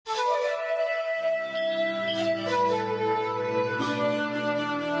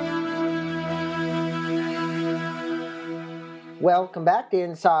Welcome back to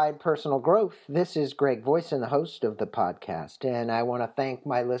Inside Personal Growth. This is Greg Voisin, the host of the podcast, and I want to thank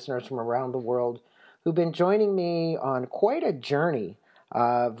my listeners from around the world who've been joining me on quite a journey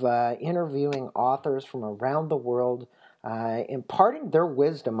of interviewing authors from around the world, imparting their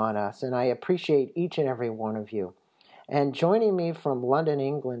wisdom on us, and I appreciate each and every one of you. And joining me from London,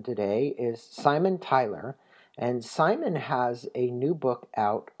 England today is Simon Tyler, and Simon has a new book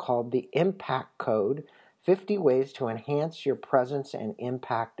out called The Impact Code, 50 Ways to Enhance Your Presence and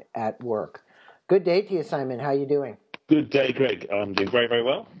Impact at Work. Good day to you, Simon. How are you doing? Good day, Greg. I'm doing very, very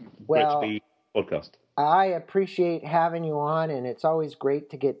well. Great to be on the podcast. I appreciate having you on, and it's always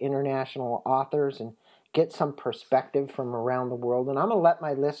great to get international authors and get some perspective from around the world. And I'm going to let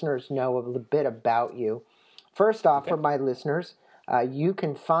my listeners know a little bit about you. First off, for my listeners, you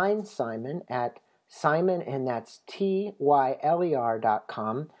can find Simon at Simon, and that's tyler.com.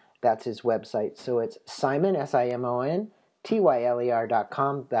 That's his website. So it's Simon, SIMON,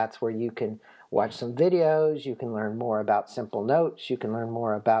 tyler.com. That's where you can watch some videos. You can learn more about Simple Notes. You can learn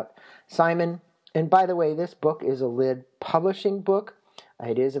more about Simon. And by the way, this book is a Lid Publishing book.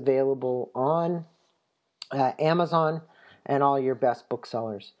 It is available on Amazon and all your best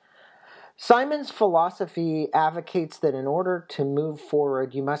booksellers. Simon's philosophy advocates that in order to move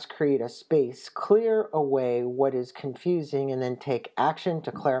forward, you must create a space, clear away what is confusing, and then take action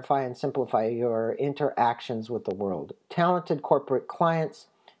to clarify and simplify your interactions with the world. Talented corporate clients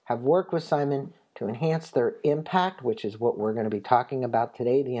have worked with Simon to enhance their impact, which is what we're going to be talking about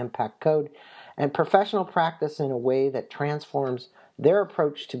today, the Impact Code, and professional practice in a way that transforms their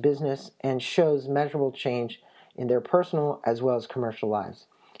approach to business and shows measurable change in their personal as well as commercial lives.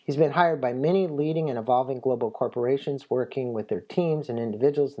 He's been hired by many leading and evolving global corporations, working with their teams and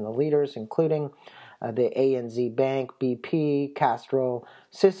individuals and the leaders, including the ANZ Bank, BP, Castrol,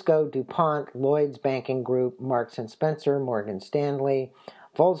 Cisco, DuPont, Lloyd's Banking Group, Marks & Spencer, Morgan Stanley,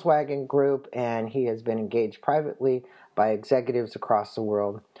 Volkswagen Group, and he has been engaged privately by executives across the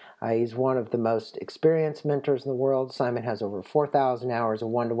world. He's one of the most experienced mentors in the world. Simon has over 4,000 hours of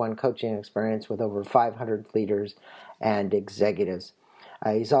one-to-one coaching experience with over 500 leaders and executives.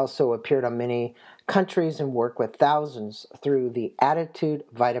 He's also appeared on many countries and worked with thousands through the Attitude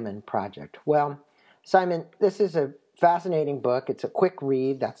Vitamin Project. Well, Simon, this is a fascinating book. It's a quick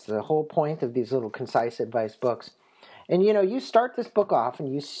read. That's the whole point of these little concise advice books. And you start this book off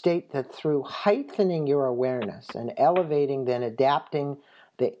and you state that through heightening your awareness and elevating, then adapting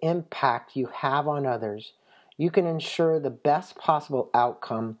the impact you have on others, you can ensure the best possible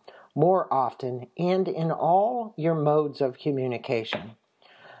outcome more often and in all your modes of communication.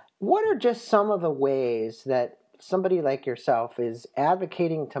 What are just some of the ways that somebody like yourself is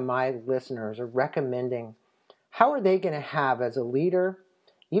advocating to my listeners or recommending? How are they going to have as a leader,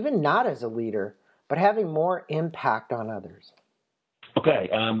 even not as a leader, but having more impact on others? Okay,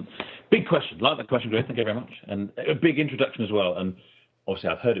 big question. Like that question, Greg. Thank you very much. And a big introduction as well. And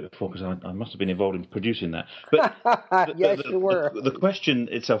obviously I've heard it before because I must have been involved in producing that. But yes, you were. The question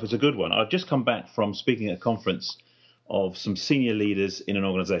itself is a good one. I've just come back from speaking at a conference of some senior leaders in an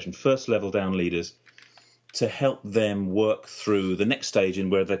organization, first level down leaders, to help them work through the next stage in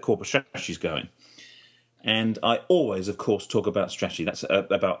where their corporate strategy is going. And I always, of course, talk about strategy. That's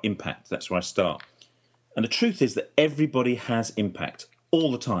about impact. That's where I start. And the truth is that everybody has impact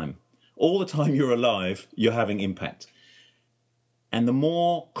all the time. All the time you're alive, you're having impact. And the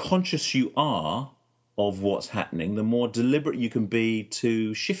more conscious you are of what's happening, the more deliberate you can be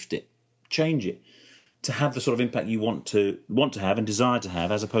to shift it, change it, to have the sort of impact you want to have and desire to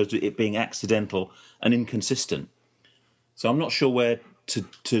have, as opposed to it being accidental and inconsistent. So I'm not sure where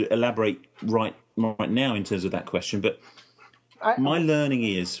to elaborate right now in terms of that question, but my learning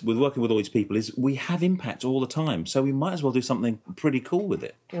is, with working with all these people, is we have impact all the time, so we might as well do something pretty cool with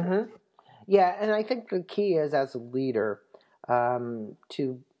it. Mm-hmm. Yeah, and I think the key is, as a leader, and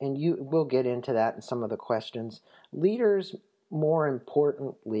we'll get into that in some of the questions, leaders, more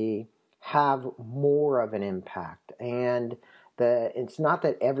importantly, have more of an impact. And it's not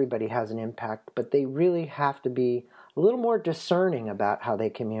that everybody has an impact, but they really have to be a little more discerning about how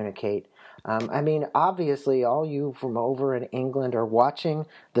they communicate. Obviously, all you from over in England are watching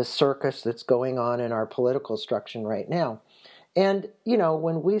the circus that's going on in our political structure right now. And,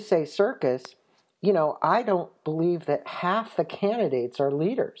 when we say circus, I don't believe that half the candidates are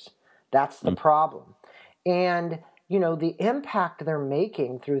leaders. That's the problem. And, the impact they're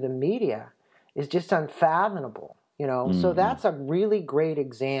making through the media is just unfathomable, So that's a really great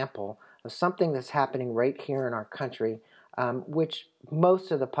example of something that's happening right here in our country, which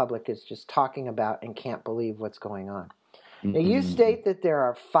most of the public is just talking about and can't believe what's going on. Now, you state that there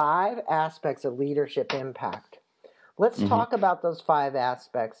are 5 aspects of leadership impact. Let's talk about those 5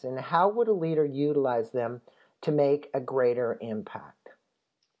 aspects and how would a leader utilize them to make a greater impact?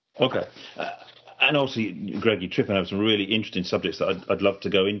 Okay. And obviously, Greg, you're tripping over some really interesting subjects that I'd love to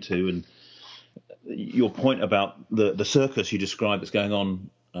go into. And your point about the circus you described that's going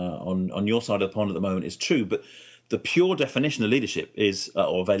on your side of the pond at the moment is true. But the pure definition of leadership is,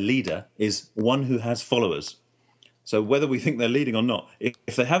 or of a leader, is one who has followers. So whether we think they're leading or not,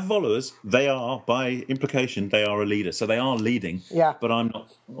 if they have followers, they are, by implication, they are a leader. So they are leading. Yeah. But I'm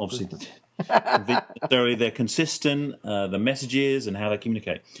not, obviously, necessarily they're consistent, the messages and how they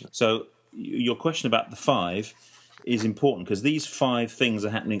communicate. So your question about the 5 is important because these 5 things are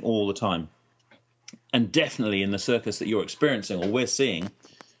happening all the time. And definitely in the circus that you're experiencing or we're seeing,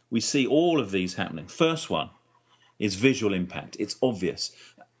 we see all of these happening. First one is visual impact. It's obvious.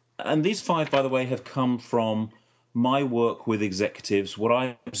 And these 5, by the way, have come from my work with executives, what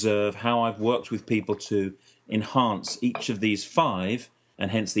I observe, how I've worked with people to enhance each of these 5, and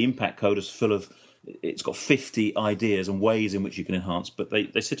hence the impact code is full of, it's got 50 ideas and ways in which you can enhance, but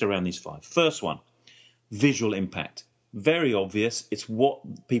they sit around these 5. First one, visual impact. Very obvious. It's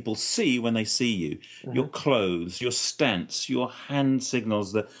what people see when they see you. Your clothes, your stance, your hand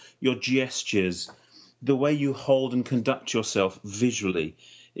signals, your gestures, the way you hold and conduct yourself visually.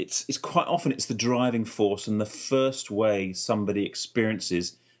 It's quite often it's the driving force and the first way somebody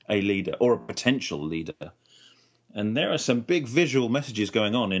experiences a leader or a potential leader. And there are some big visual messages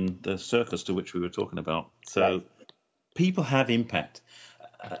going on in the circus to which we were talking about. So people have impact.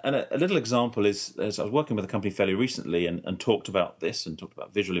 And a little example is, as I was working with a company fairly recently and talked about this and talked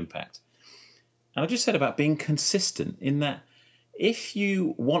about visual impact. And I just said about being consistent in that if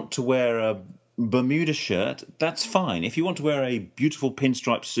you want to wear a Bermuda shirt, that's fine. If you want to wear a beautiful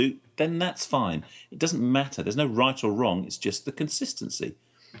pinstripe suit, then that's fine. It doesn't matter. There's no right or wrong. It's just the consistency.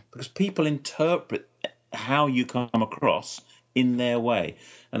 Because people interpret how you come across in their way.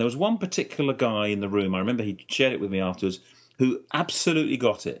 And there was one particular guy in the room, I remember he shared it with me afterwards, who absolutely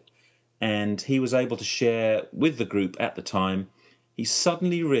got it. And he was able to share with the group at the time. He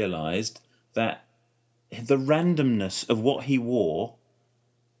suddenly realized that the randomness of what he wore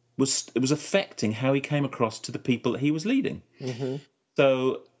was affecting how he came across to the people that he was leading.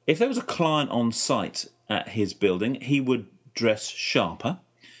 So if there was a client on site at his building, he would dress sharper.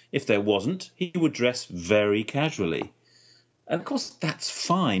 If there wasn't, he would dress very casually. And of course, that's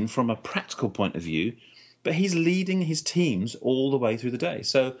fine from a practical point of view, but he's leading his teams all the way through the day.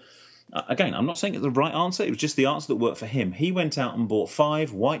 So again, I'm not saying it's the right answer. It was just the answer that worked for him. He went out and bought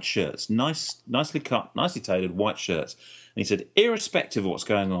 5 white shirts, nicely cut, nicely tailored white shirts. And he said, irrespective of what's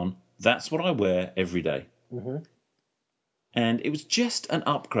going on, that's what I wear every day. And it was just an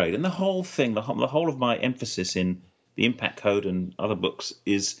upgrade. And the whole thing, the whole of my emphasis in the Impact Code and other books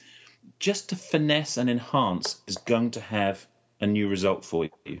is just to finesse and enhance is going to have a new result for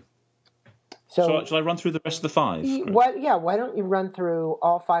you. So shall I run through the rest of the 5? Why don't you run through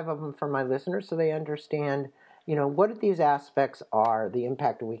all 5 of them for my listeners so they understand, what these aspects are, the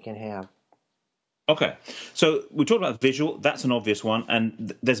impact that we can have. Okay, so we talked about visual. That's an obvious one,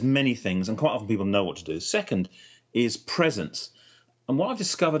 and there's many things, and quite often people know what to do. Second is presence. And what I've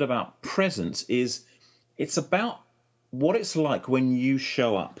discovered about presence is it's about what it's like when you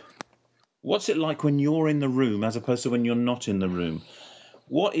show up. What's it like when you're in the room as opposed to when you're not in the room?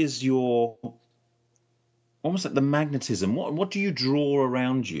 What is your, almost like the magnetism, what do you draw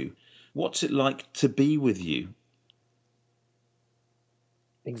around you? What's it like to be with you?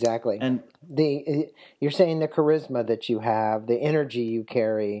 Exactly. And you're saying the charisma that you have, the energy you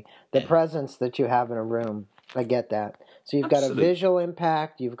carry, the presence that you have in a room. I get that. So you've got a visual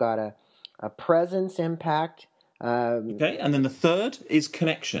impact, you've got a presence impact. Okay, and then the third is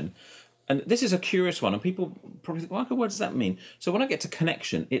connection. And this is a curious one, and people probably think, Michael, what does that mean? So when I get to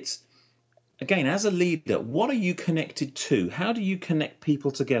connection, it's, again, as a leader, what are you connected to? How do you connect people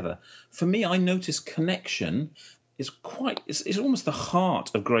together? For me, I notice connection is it's almost the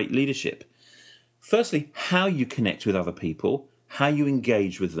heart of great leadership. Firstly, how you connect with other people, how you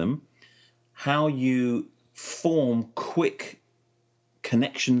engage with them, how you form quick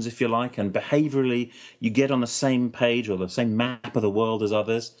connections, if you like, and behaviorally you get on the same page or the same map of the world as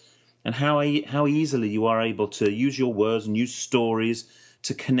others, and how easily you are able to use your words and use stories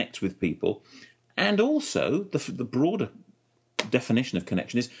to connect with people. And also, the broader definition of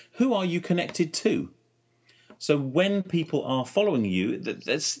connection is, who are you connected to? So when people are following you,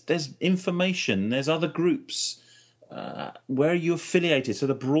 there's information, there's other groups. Where are you affiliated? So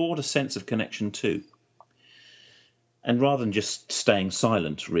the broader sense of connection too. And rather than just staying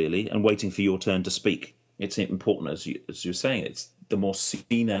silent, really, and waiting for your turn to speak, it's important, as you're saying, it's the more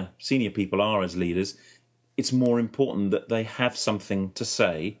senior people are as leaders, it's more important that they have something to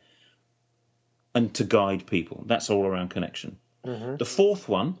say and to guide people. That's all around connection. Mm-hmm. The fourth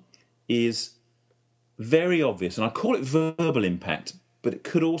one is very obvious, and I call it verbal impact, but it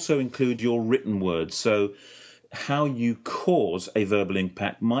could also include your written words. So how you cause a verbal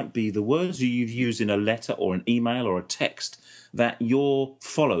impact might be the words you've used in a letter or an email or a text that your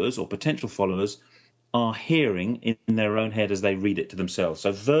followers or potential followers are hearing in their own head as they read it to themselves.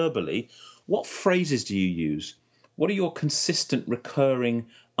 So verbally, what phrases do you use? What are your consistent, recurring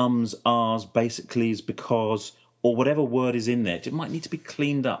ums, ahs, basaicallys, because, or whatever word is in there? It might need to be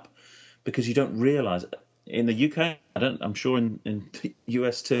cleaned up because you don't realise. In the UK, I'm sure in the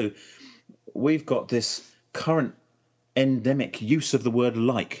US too, we've got this current endemic use of the word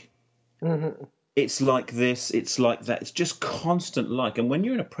like. Mm-hmm. It's like this, it's like that. It's just constant like. And when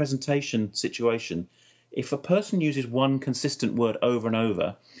you're in a presentation situation, if a person uses one consistent word over and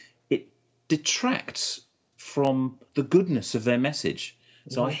over, it detracts from the goodness of their message.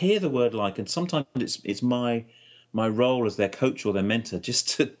 So I hear the word like, and sometimes it's my role as their coach or their mentor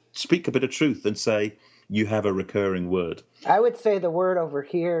just to speak a bit of truth and say, you have a recurring word. I would say the word over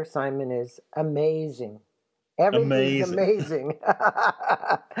here, Simon, is amazing. Everything's amazing.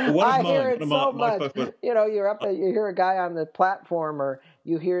 I hear it so much. You know, you hear a guy on the platform, or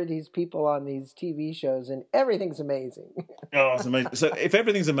you hear these people on these TV shows, and everything's amazing. Oh, it's amazing. So if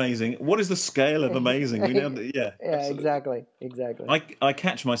everything's amazing, what is the scale of amazing? Yeah, exactly. I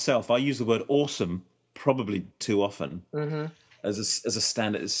catch myself. I use the word awesome probably too often. Mm-hmm. As a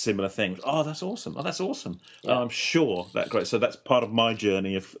standard, similar thing. Oh, that's awesome. Oh, that's awesome. Yeah. I'm sure that's great. So that's part of my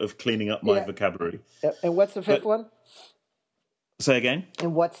journey of cleaning up my vocabulary. And what's the fifth one? Say again?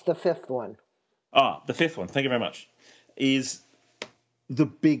 And what's the fifth one? The fifth one, thank you very much, is the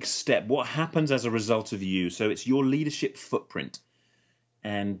big step. What happens as a result of you? So it's your leadership footprint.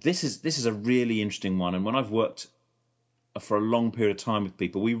 And this is a really interesting one. And when I've worked for a long period of time with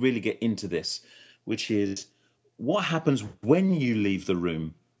people, we really get into this, which is what happens when you leave the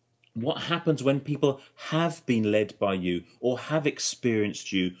room? What happens when people have been led by you or have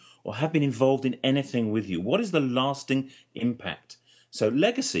experienced you or have been involved in anything with you? What is the lasting impact? So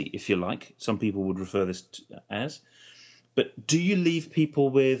legacy, if you like, some people would refer this as. But do you leave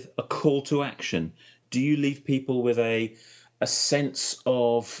people with a call to action? Do you leave people with a sense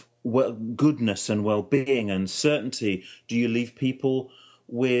of goodness and well-being and certainty? Do you leave people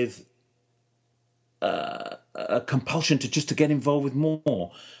with a compulsion to get involved with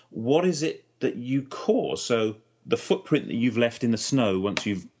more? What is it that you cause? So the footprint that you've left in the snow once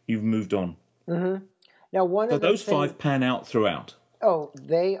you've moved on. Mm-hmm. Now, those five pan out throughout. Oh,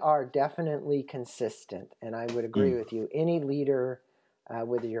 they are definitely consistent, and I would agree with you. Any leader,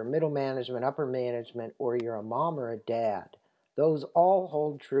 whether you're middle management, upper management, or you're a mom or a dad, those all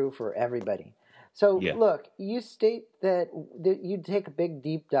hold true for everybody. So, look, you state that you take a big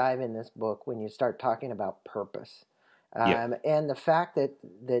deep dive in this book when you start talking about purpose. And the fact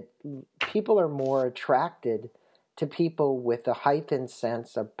that people are more attracted to people with a heightened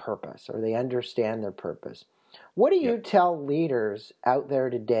sense of purpose, or they understand their purpose. What do you tell leaders out there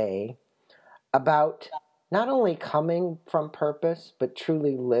today about not only coming from purpose, but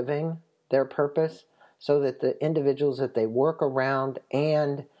truly living their purpose so that the individuals that they work around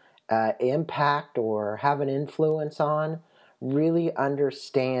and impact or have an influence on really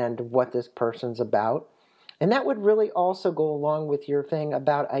understand what this person's about? And that would really also go along with your thing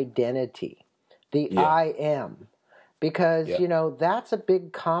about identity, the I am, because, you know, that's a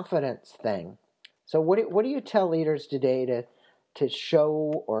big confidence thing. So what do you tell leaders today to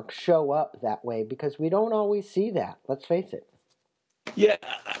show or show up that way? Because we don't always see that. Let's face it. Yeah,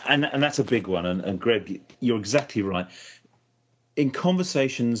 and that's a big one. And Greg, you're exactly right. In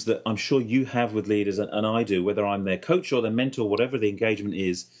conversations that I'm sure you have with leaders, and I do, whether I'm their coach or their mentor, whatever the engagement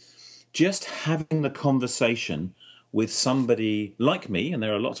is, just having the conversation with somebody like me, and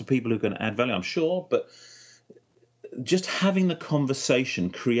there are lots of people who can add value, I'm sure, but just having the conversation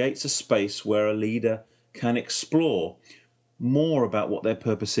creates a space where a leader can explore more about what their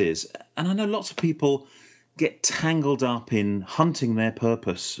purpose is. And I know lots of people get tangled up in hunting their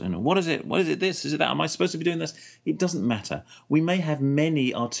purpose. And what is it? What is it this? Is it that? Am I supposed to be doing this? It doesn't matter. We may have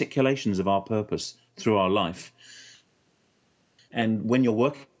many articulations of our purpose through our life. And when you're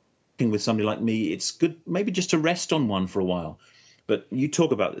working with somebody like me, it's good maybe just to rest on one for a while. But you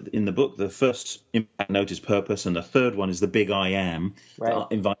talk about in the book, the first impact note is purpose, and the third one is the big I am. Right. I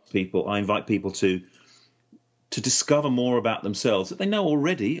invite people to discover more about themselves that they know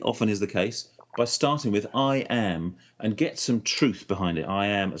already, often is the case, by starting with I am and get some truth behind it. I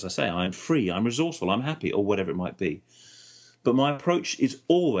am, as I say, I am free, I'm resourceful, I'm happy, or whatever it might be. But my approach is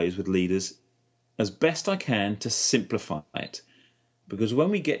always with leaders, as best I can to simplify it. Because when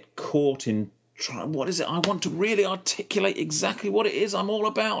we get caught in trying, what is it? I want to really articulate exactly what it is I'm all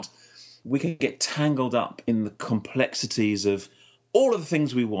about. We can get tangled up in the complexities of all of the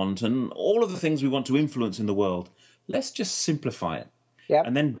things we want and all of the things we want to influence in the world. Let's just simplify it. Yep.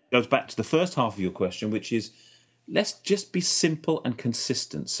 And then it goes back to the first half of your question, which is let's just be simple and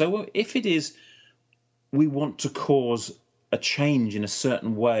consistent. So if it is we want to cause a change in a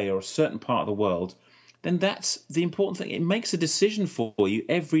certain way or a certain part of the world, then that's the important thing. It makes a decision for you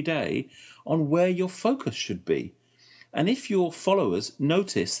every day on where your focus should be. And if your followers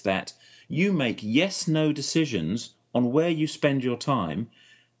notice that you make yes-no decisions on where you spend your time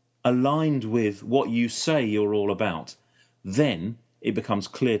aligned with what you say you're all about, then it becomes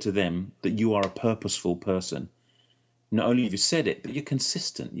clear to them that you are a purposeful person. Not only have you said it, but you're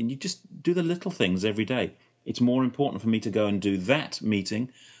consistent and you just do the little things every day. It's more important for me to go and do that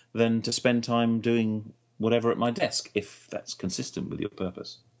meeting than to spend time doing whatever at my desk, if that's consistent with your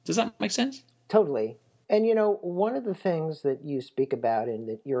purpose. Does that make sense? Totally. And, one of the things that you speak about and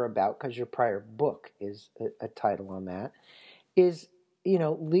that you're about, because your prior book is a title on that, is,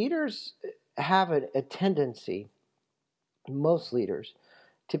 leaders have a tendency, most leaders,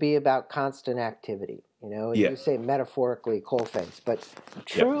 to be about constant activity. You say metaphorically coal face, but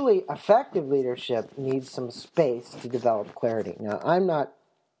truly effective leadership needs some space to develop clarity. Now,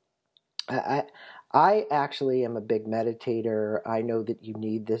 I actually am a big meditator. I know that you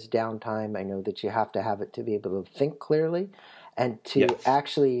need this downtime. I know that you have to have it to be able to think clearly and to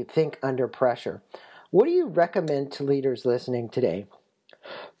actually think under pressure. What do you recommend to leaders listening today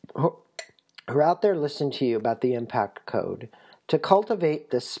who are out there listening to you about the impact code to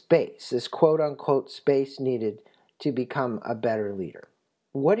cultivate the space, this quote-unquote space needed to become a better leader?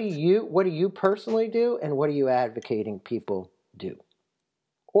 What do you personally do, and what are you advocating people do?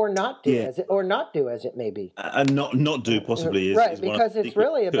 Or not do as it may be. And not do possibly is right, is because it's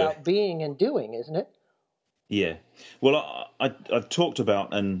really about being and doing, isn't it? Yeah. Well, I've talked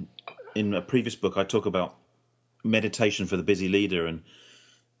about, and in a previous book, I talk about meditation for the busy leader. And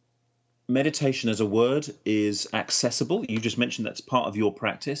meditation as a word is accessible. You just mentioned that's part of your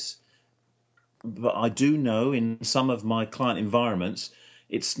practice. But I do know in some of my client environments,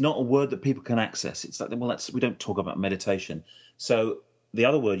 it's not a word that people can access. It's like, well, we don't talk about meditation. So the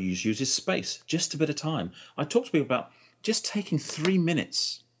other word you use is space, just a bit of time. I talk to people about just taking 3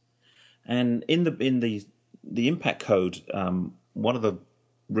 minutes. And in the impact code, one of the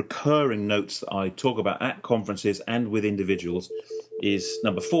recurring notes that I talk about at conferences and with individuals is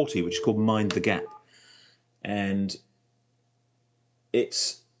number 40, which is called Mind the Gap. And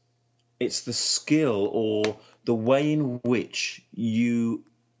it's the skill or the way in which you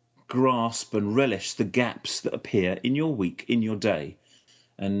grasp and relish the gaps that appear in your week, in your day.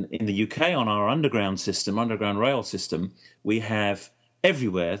 And in the UK, on our underground rail system, we have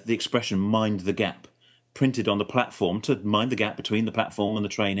everywhere the expression mind the gap printed on the platform to mind the gap between the platform and the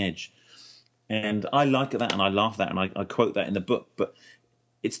train edge. And I like that and I laugh at that and I quote that in the book. But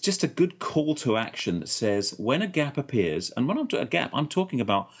it's just a good call to action that says when a gap appears, and when I'm talking a gap, I'm talking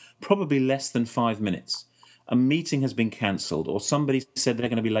about probably less than 5 minutes. A meeting has been cancelled, or somebody said they're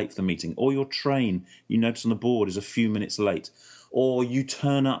going to be late for the meeting, or your train, you notice on the board, is a few minutes late, or you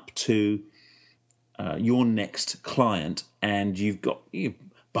turn up to your next client and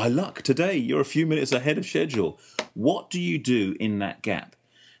by luck today, you're a few minutes ahead of schedule. What do you do in that gap?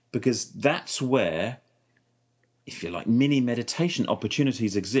 Because that's where, if you like, mini meditation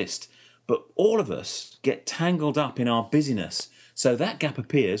opportunities exist. But all of us get tangled up in our busyness. So that gap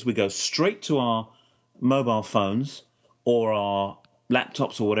appears, we go straight to our mobile phones or our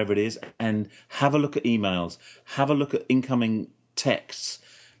laptops or whatever it is and have a look at emails, have a look at incoming texts,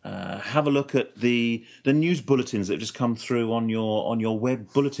 have a look at the news bulletins that have just come through on your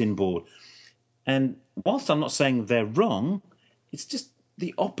web bulletin board. And whilst I'm not saying they're wrong, it's just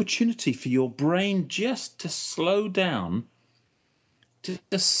the opportunity for your brain just to slow down,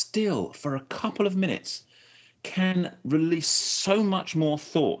 to still for a couple of minutes, can release so much more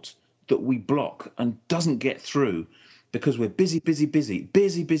thought that we block and doesn't get through because we're busy.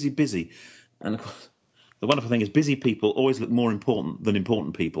 And of course, the wonderful thing is busy people always look more important than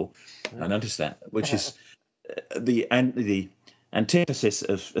important people. I noticed that, which is the antithesis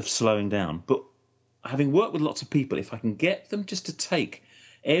of slowing down. But having worked with lots of people, if I can get them just to take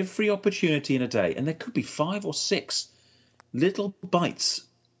every opportunity in a day, and there could be 5 or 6 little bites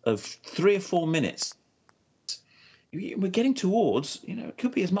of 3 or 4 minutes, we're getting towards, it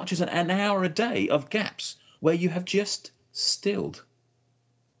could be as much as an hour a day of gaps where you have just stilled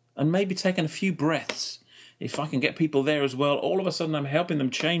and maybe taken a few breaths if I can get people there as well, all of a sudden I'm helping them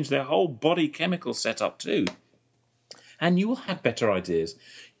change their whole body chemical setup too. And you will have better ideas.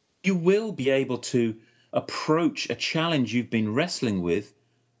 You will be able to approach a challenge you've been wrestling with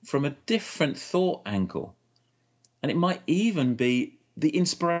from a different thought angle. And it might even be the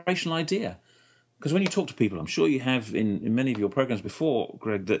inspirational idea. Because when you talk to people, I'm sure you have in many of your programs before,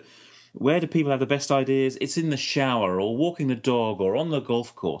 Greg, that where do people have the best ideas? It's in the shower or walking the dog or on the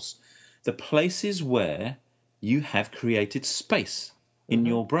golf course. The places where you have created space in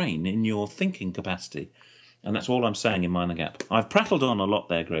your brain, in your thinking capacity. And that's all I'm saying in Mind the Gap. I've prattled on a lot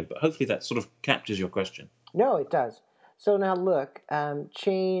there, Greg, but hopefully that sort of captures your question. No, it does. So now look,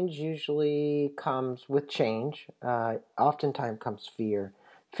 change usually comes with change. Oftentimes comes fear.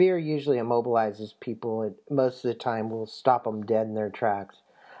 Fear usually immobilizes people. It, most of the time will stop them dead in their tracks.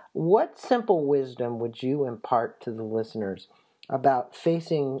 What simple wisdom would you impart to the listeners about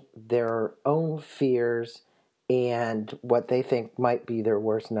facing their own fears and what they think might be their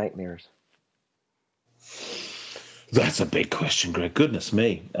worst nightmares? That's a big question, Greg. Goodness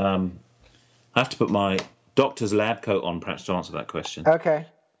me. I have to put my doctor's lab coat on perhaps to answer that question. Okay.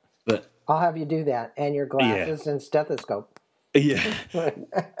 But I'll have you do that, and your glasses and stethoscope. Yeah.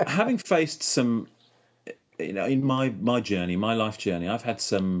 Having faced some, in my journey, my life journey, I've had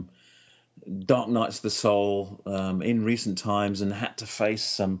some dark nights of the soul in recent times and had to face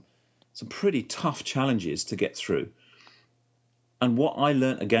some pretty tough challenges to get through. And what I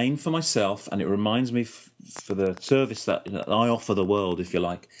learnt again for myself, and it reminds me for the service that I offer the world, if you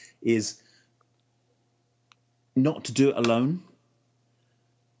like, is not to do it alone.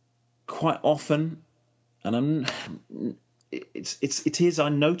 Quite often, and it is, I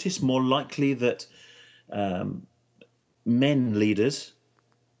notice, more likely that men leaders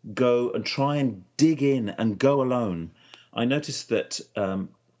go and try and dig in and go alone. I notice that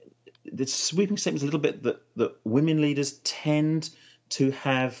the sweeping statement is a little bit that women leaders tend to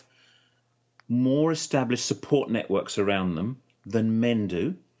have more established support networks around them than men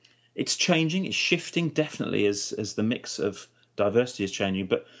do. It's changing, it's shifting definitely as the mix of diversity is changing,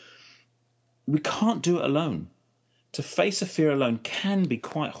 but we can't do it alone. To face a fear alone can be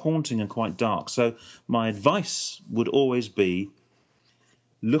quite haunting and quite dark. So my advice would always be,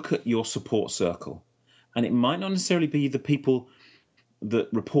 look at your support circle. And it might not necessarily be the people that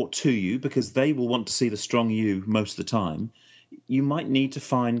report to you, because they will want to see the strong you most of the time. You might need to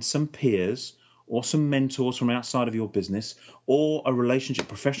find some peers or some mentors from outside of your business, or a relationship,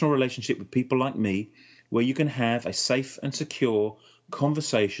 professional relationship with people like me, where you can have a safe and secure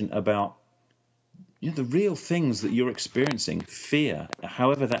conversation about the real things that you're experiencing, fear,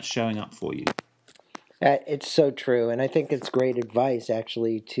 however that's showing up for you. It's so true. And I think it's great advice,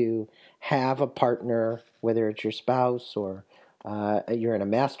 actually, to have a partner, whether it's your spouse or you're in a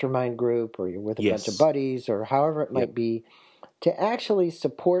mastermind group or you're with a bunch of buddies or however it might be, to actually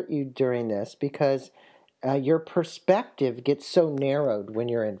support you during this, because your perspective gets so narrowed when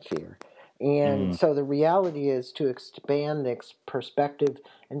you're in fear. And so the reality is to expand the perspective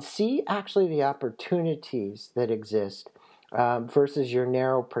and see actually the opportunities that exist versus your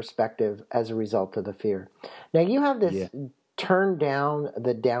narrow perspective as a result of the fear. Now, you have this turn down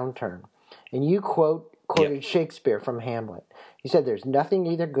the downturn, and you quoted Shakespeare from Hamlet. He said, "There's nothing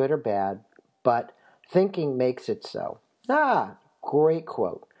either good or bad, but thinking makes it so." Great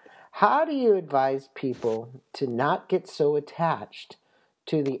quote. How do you advise people to not get so attached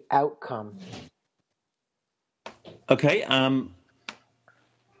to the outcome? Okay,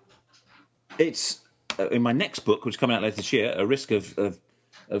 it's in my next book, which is coming out later this year, a risk of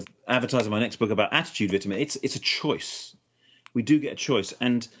advertising my next book about attitude vitamin. It's a choice. We do get a choice,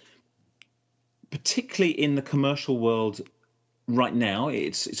 and particularly in the commercial world right now,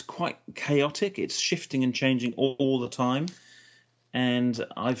 it's quite chaotic. It's shifting and changing all the time. And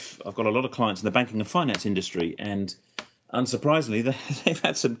I've got a lot of clients in the banking and finance industry, and unsurprisingly, they've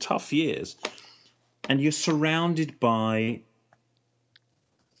had some tough years. And you're surrounded by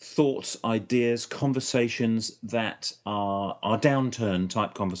thoughts, ideas, conversations that are downturn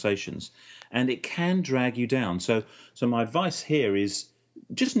type conversations, and it can drag you down. So my advice here is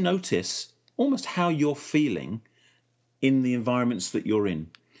just notice almost how you're feeling in the environments that you're in.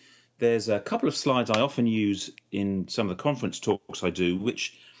 There's a couple of slides I often use in some of the conference talks I do,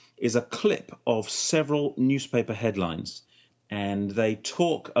 which is a clip of several newspaper headlines, and they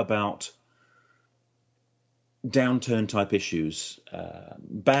talk about downturn type issues,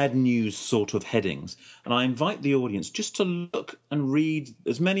 bad news sort of headings. And I invite the audience just to look and read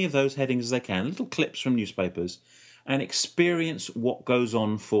as many of those headings as they can, little clips from newspapers, and experience what goes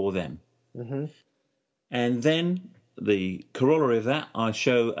on for them. And then the corollary of that, I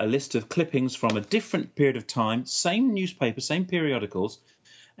show a list of clippings from a different period of time, same newspaper, same periodicals,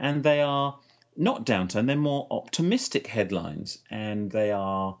 and they are not downturn, they're more optimistic headlines, and they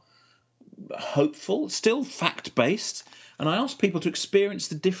are hopeful, still fact-based, and I ask people to experience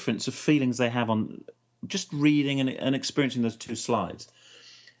the difference of feelings they have on just reading and experiencing those two slides.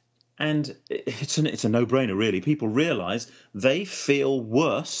 And it's a no-brainer, really. People realise they feel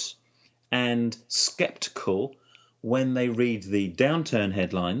worse and sceptical when they read the downturn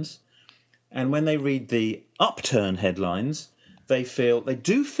headlines, and when they read the upturn headlines, they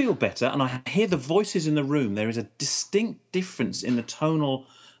do feel better. And I hear the voices in the room. There is a distinct difference in the tonal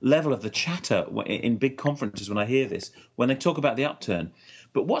level of the chatter in big conferences when I hear this, when they talk about the upturn.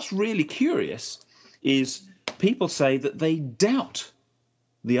 But what's really curious is people say that they doubt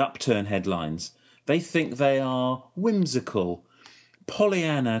the upturn headlines. They think they are whimsical,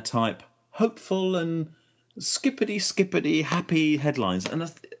 Pollyanna type, hopeful and skippity happy headlines. And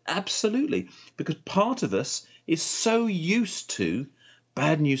that's absolutely, because part of us is so used to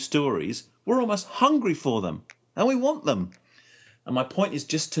bad news stories, we're almost hungry for them and we want them. And my point is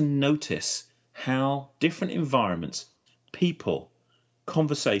just to notice how different environments, people,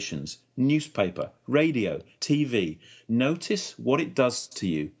 conversations, newspaper, radio, TV, notice what it does to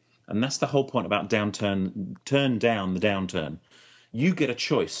you. And that's the whole point about turn down the downturn. You get a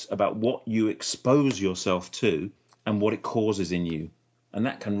choice about what you expose yourself to and what it causes in you. And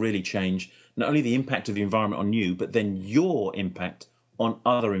that can really change not only the impact of the environment on you, but then your impact on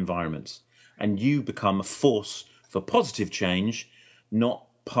other environments. And you become a force for positive change, not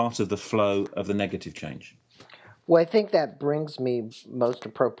part of the flow of the negative change. Well, I think that brings me most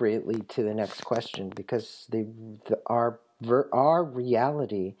appropriately to the next question, because our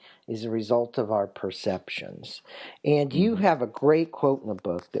reality is a result of our perceptions. And you have a great quote in the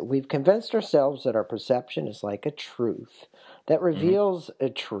book that we've convinced ourselves that our perception is like a truth that reveals a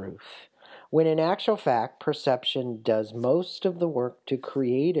truth, when in actual fact, perception does most of the work to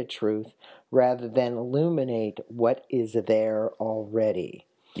create a truth rather than illuminate what is there already.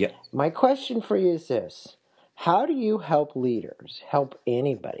 Yeah. My question for you is this. How do you help leaders, help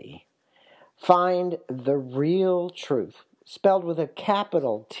anybody, find the real truth, spelled with a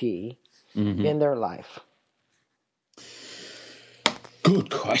capital T, in their life?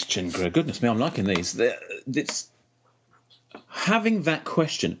 Good question, Greg. Goodness me, I'm liking these. It's having that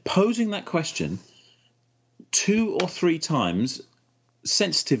question, posing that question 2 or 3 times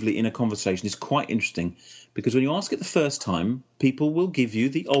sensitively in a conversation is quite interesting, because when you ask it the first time, people will give you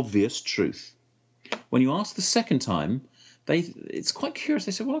the obvious truth. When you ask the second time, it's quite curious.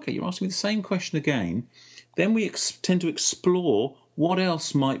 They say, well, okay, you're asking me the same question again. Then we tend to explore what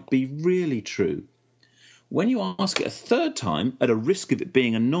else might be really true. When you ask it a third time, at a risk of it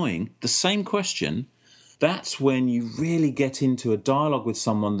being annoying, the same question, that's when you really get into a dialogue with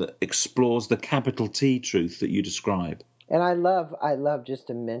someone that explores the capital T truth that you describe. And I love just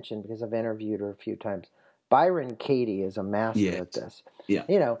to mention, because I've interviewed her a few times, Byron Katie is a master at this. Yeah.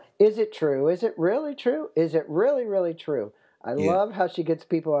 You know, is it true? Is it really true? Is it really, really true? I love how she gets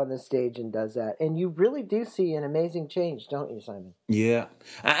people on the stage and does that. And you really do see an amazing change, don't you, Simon? Yeah.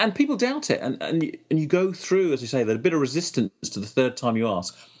 And people doubt it. And you go through, as you say, there's a bit of resistance to the third time you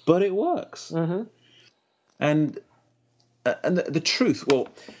ask, but it works. Mm-hmm. And the truth, well,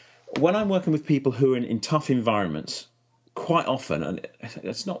 when I'm working with people who are in tough environments, quite often, and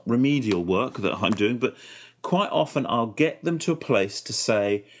it's not remedial work that I'm doing, but quite often I'll get them to a place to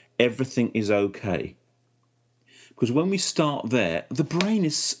say everything is okay. Because when we start there, the brain,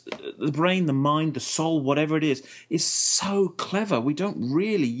 the mind, the soul, whatever it is so clever. We don't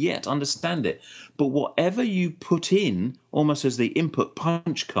really yet understand it. But whatever you put in, almost as the input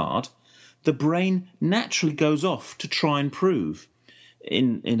punch card, the brain naturally goes off to try and prove.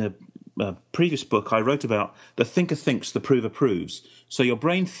 In a previous book, I wrote about the thinker thinks, the prover proves. So your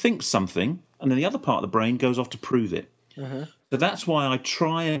brain thinks something, and then the other part of the brain goes off to prove it. Mm-hmm. So that's why I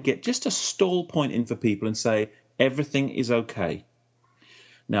try and get just a stall point in for people and say, everything is okay.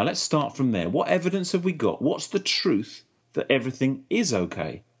 Now, let's start from there. What evidence have we got? What's the truth that everything is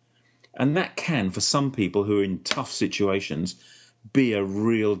okay? And that can, for some people who are in tough situations, be a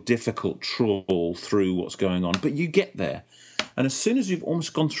real difficult trawl through what's going on. But you get there. And as soon as you've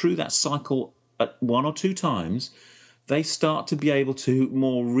almost gone through that cycle at 1 or 2 times, they start to be able to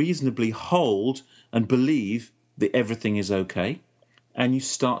more reasonably hold and believe that everything is okay. And you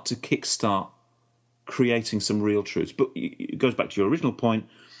start to kickstart creating some real truths. But it goes back to your original point,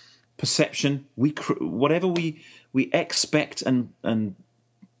 perception. Whatever we expect and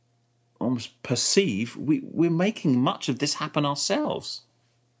almost perceive, we're making much of this happen ourselves.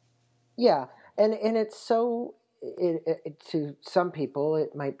 Yeah, and it's so to some people,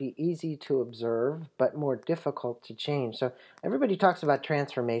 it might be easy to observe, but more difficult to change. So everybody talks about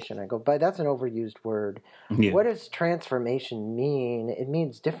transformation. I go, but that's an overused word. Yeah. What does transformation mean? It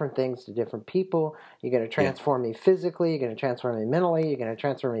means different things to different people. You're going to transform me physically. You're going to transform me mentally. You're going to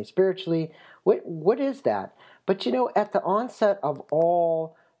transform me spiritually. What is that? But at the onset of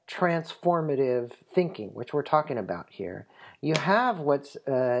all transformative thinking, which we're talking about here, you have what's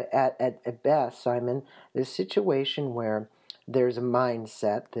at best, Simon, this situation where there's a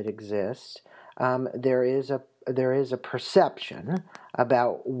mindset that exists. There is a perception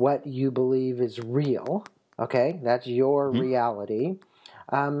about what you believe is real. Okay, that's your reality,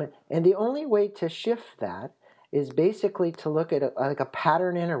 and the only way to shift that is basically to look at a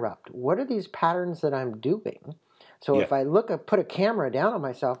pattern interrupt. What are these patterns that I'm doing? So if I put a camera down on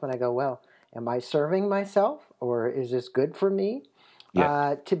myself and I go, well, am I serving myself, or is this good for me?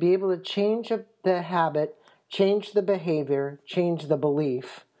 To be able to change the habit, change the behavior, change the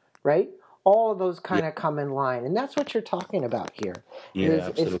belief, right? All of those kind of come in line. And that's what you're talking about here.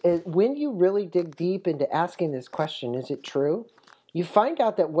 Absolutely. When you really dig deep into asking this question, is it true? You find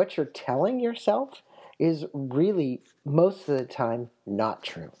out that what you're telling yourself is really, most of the time, not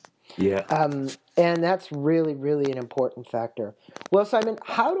true. Yeah. And that's really, really an important factor. Well, Simon,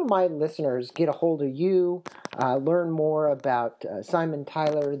 how do my listeners get a hold of you, learn more about Simon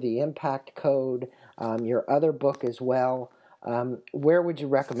Tyler, the Impact Code, your other book as well? Where would you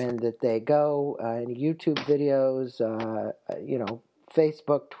recommend that they go? Any YouTube videos,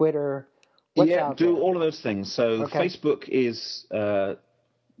 Facebook, Twitter? What's out do there? all of those things. So Facebook is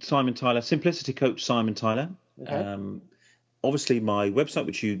Simon Tyler, Simplicity Coach Simon Tyler. Okay. Obviously, my website,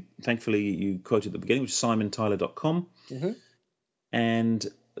 which you quoted at the beginning, which is simontyler.com. Mm-hmm. And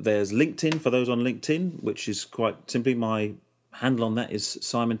there's LinkedIn for those on LinkedIn, which is quite simply my handle on that is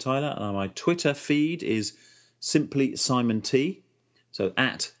Simon Tyler. And my Twitter feed is Simply Simon T. So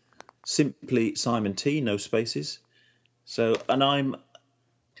at Simply Simon T, no spaces. So, and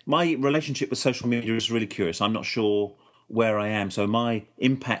my relationship with social media is really curious. I'm not sure where I am. So my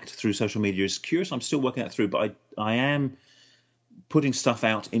impact through social media is curious. I'm still working that through, but I am putting stuff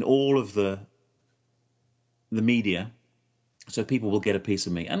out in all of the media, so people will get a piece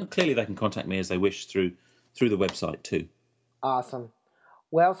of me. And clearly they can contact me as they wish through the website too. Awesome.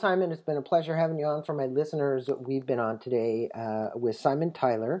 Well, Simon, it's been a pleasure having you on. For my listeners, we've been on today with Simon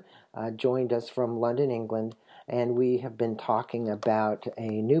Tyler, joined us from London, England, and we have been talking about a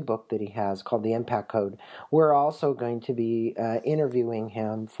new book that he has called The Impact Code. We're also going to be interviewing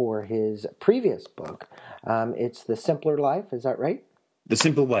him for his previous book. It's The Simpler Life, is that right? The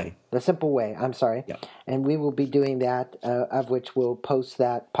Simple Way. The Simple Way, I'm sorry. Yeah. And we will be doing that, of which we'll post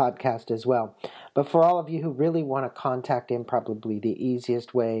that podcast as well. But for all of you who really want to contact him, probably the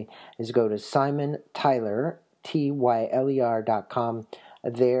easiest way is go to Simon Tyler, TYLER.com.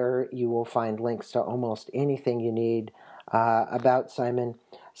 There you will find links to almost anything you need about Simon.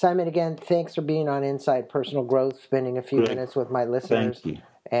 Simon, again, thanks for being on Inside Personal Growth, spending a few minutes with my listeners. Thank you.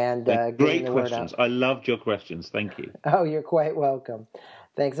 And great the word questions. out. I loved your questions. Thank you. Oh, you're quite welcome.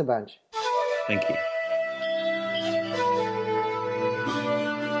 Thanks a bunch. Thank you.